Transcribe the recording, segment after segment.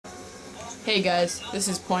Hey guys, this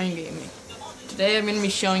is PoiwnGaming. Today I'm going to be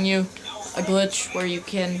showing you a glitch where you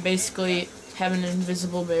can basically have an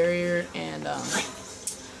invisible barrier and, I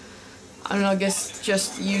don't know, I guess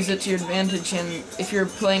just use it to your advantage. And if you're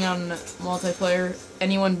playing on multiplayer,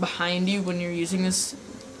 anyone behind you when you're using this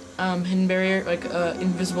hidden barrier, like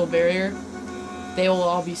invisible barrier, they will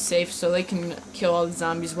all be safe, so they can kill all the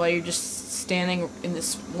zombies while you're just standing in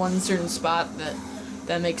this one certain spot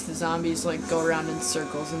that makes the zombies like go around in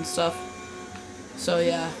circles and stuff. So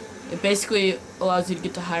yeah, it basically allows you to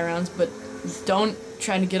get to high rounds, but don't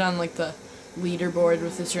try to get on like the leaderboard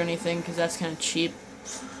with this or anything, because that's kind of cheap.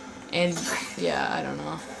 And yeah, I don't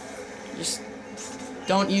know, just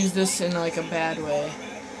don't use this in like a bad way.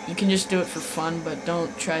 You can just do it for fun, but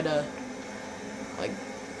don't try to like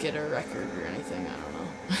get a record or anything. I don't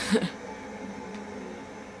know.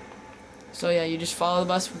 So yeah, you just follow the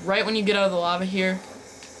bus right when you get out of the lava here.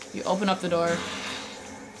 You open up the door.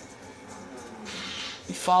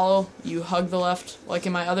 You follow, you hug the left, like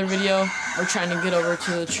in my other video, we're trying to get over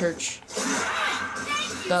to the church.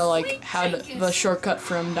 The shortcut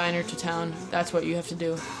from diner to town, that's what you have to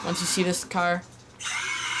do. Once you see this car,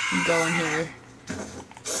 you go in here.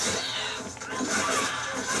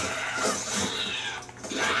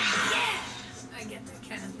 I get that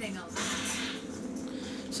kind of thing all the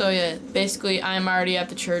time. So yeah, basically I'm already at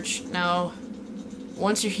the church. Now,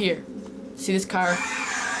 once you're here, see this car?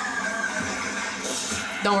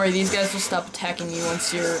 Don't worry, these guys will stop attacking you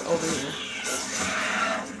once you're over here.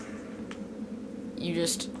 You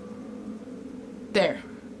just... There.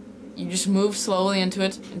 You just move slowly into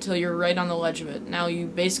it until you're right on the ledge of it. Now you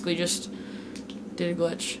basically just did a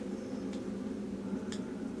glitch.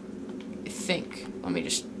 I think. Let me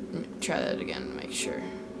just try that again to make sure.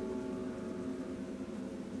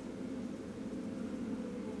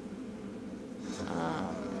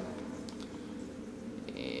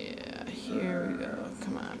 Yeah, here we go.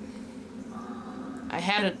 Come on. I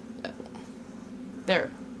had it. There.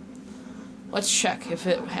 Let's check if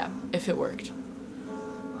it worked.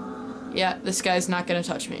 Yeah, this guy's not gonna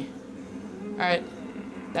touch me. Alright.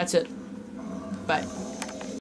 That's it. Bye.